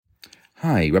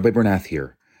Hi, Rabbi Bernath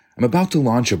here. I'm about to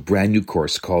launch a brand new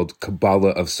course called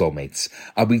Kabbalah of Soulmates.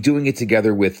 I'll be doing it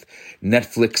together with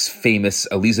Netflix famous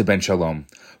Aliza Ben Shalom.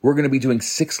 We're going to be doing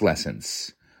 6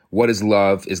 lessons. What is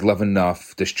love? Is love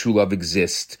enough? Does true love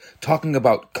exist? Talking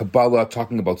about Kabbalah,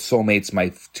 talking about soulmates,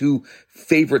 my 2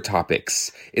 favorite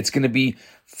topics. It's going to be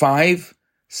 5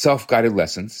 self-guided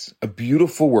lessons, a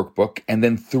beautiful workbook, and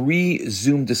then 3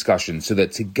 Zoom discussions so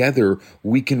that together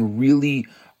we can really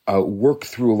work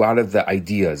through a lot of the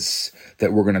ideas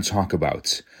that we're going to talk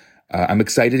about. I'm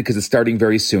excited because it's starting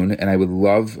very soon, and I would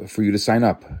love for you to sign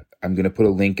up. I'm going to put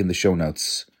a link in the show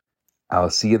notes. I'll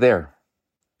see you there.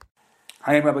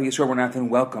 Hi, I'm Rabbi Yisroel Bernath,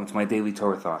 and welcome to my Daily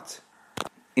Torah Thought.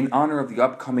 In honor of the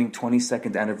upcoming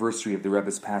 22nd anniversary of the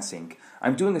Rebbe's passing,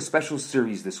 I'm doing a special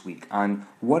series this week on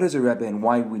what is a Rebbe and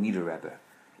why we need a Rebbe.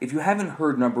 If you haven't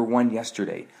heard number 1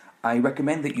 yesterday, I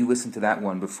recommend that you listen to that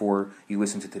one before you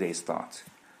listen to today's thought.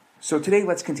 So today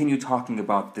let's continue talking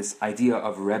about this idea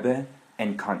of Rebbe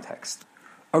and context.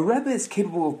 A Rebbe is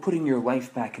capable of putting your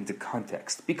life back into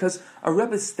context because a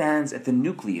Rebbe stands at the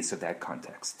nucleus of that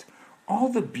context. All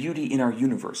the beauty in our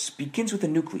universe begins with a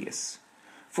nucleus.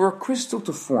 For a crystal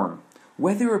to form,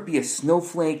 whether it be a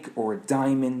snowflake or a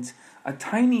diamond, a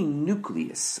tiny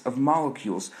nucleus of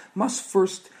molecules must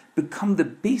first become the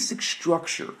basic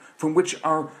structure from which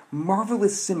our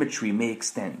marvelous symmetry may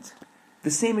extend. The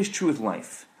same is true with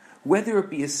life. Whether it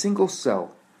be a single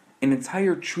cell, an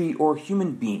entire tree, or a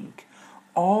human being,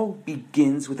 all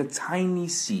begins with a tiny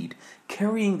seed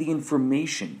carrying the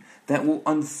information that will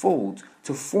unfold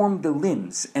to form the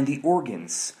limbs and the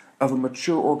organs of a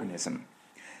mature organism.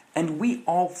 And we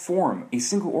all form a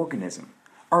single organism.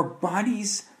 Our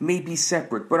bodies may be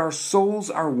separate, but our souls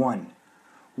are one.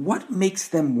 What makes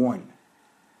them one?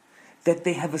 That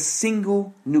they have a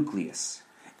single nucleus.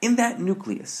 In that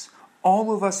nucleus,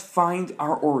 all of us find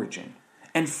our origin,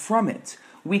 and from it,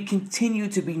 we continue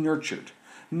to be nurtured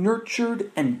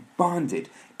and bonded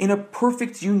in a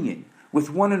perfect union with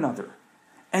one another,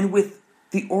 and with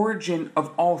the origin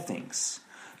of all things.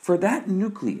 For that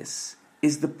nucleus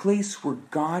is the place where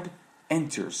God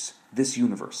enters this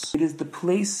universe. It is the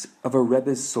place of a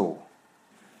Rebbe's soul,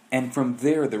 and from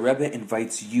there the Rebbe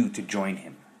invites you to join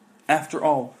him. After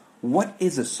all, what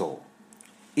is a soul?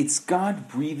 It's God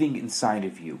breathing inside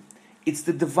of you. It's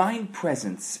the divine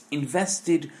presence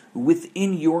invested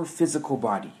within your physical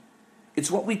body. It's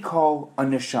what we call a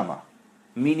neshama,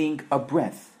 meaning a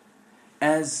breath.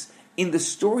 As in the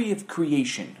story of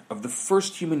creation of the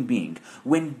first human being,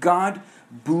 when God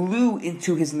blew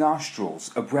into his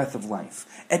nostrils a breath of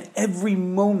life, at every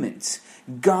moment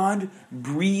God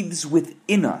breathes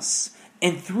within us,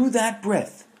 and through that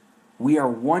breath we are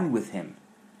one with him,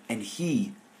 and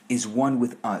he is one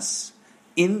with us.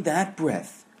 In that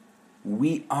breath,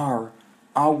 we are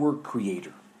our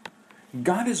Creator.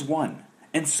 God is one,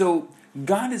 and so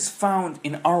God is found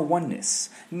in our oneness,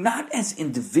 not as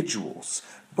individuals,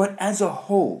 but as a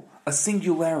whole, a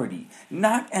singularity,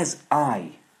 not as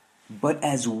I, but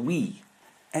as we,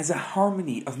 as a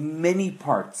harmony of many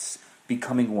parts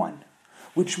becoming one.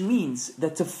 Which means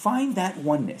that to find that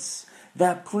oneness,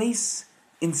 that place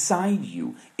inside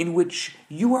you in which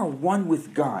you are one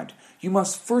with God, you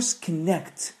must first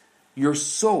connect your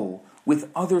soul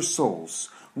with other souls,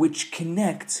 which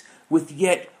connect with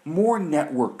yet more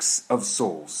networks of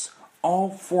souls,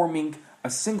 all forming a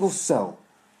single cell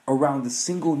around a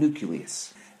single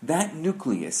nucleus. That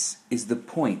nucleus is the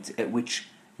point at which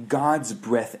God's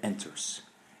breath enters.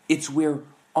 It's where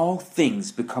all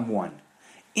things become one.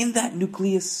 In that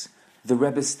nucleus, the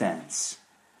Rebbe stands.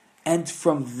 And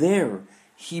from there,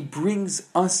 he brings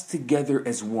us together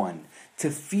as one,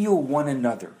 to feel one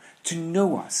another, to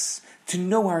know us, to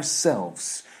know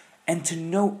ourselves, and to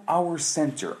know our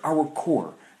center, our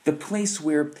core, the place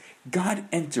where God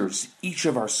enters each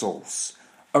of our souls.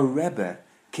 A Rebbe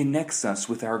connects us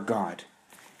with our God,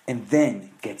 and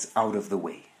then gets out of the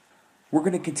way. We're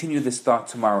going to continue this thought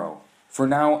tomorrow. For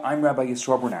now, I'm Rabbi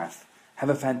Yisroel Bernath. Have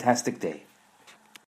a fantastic day.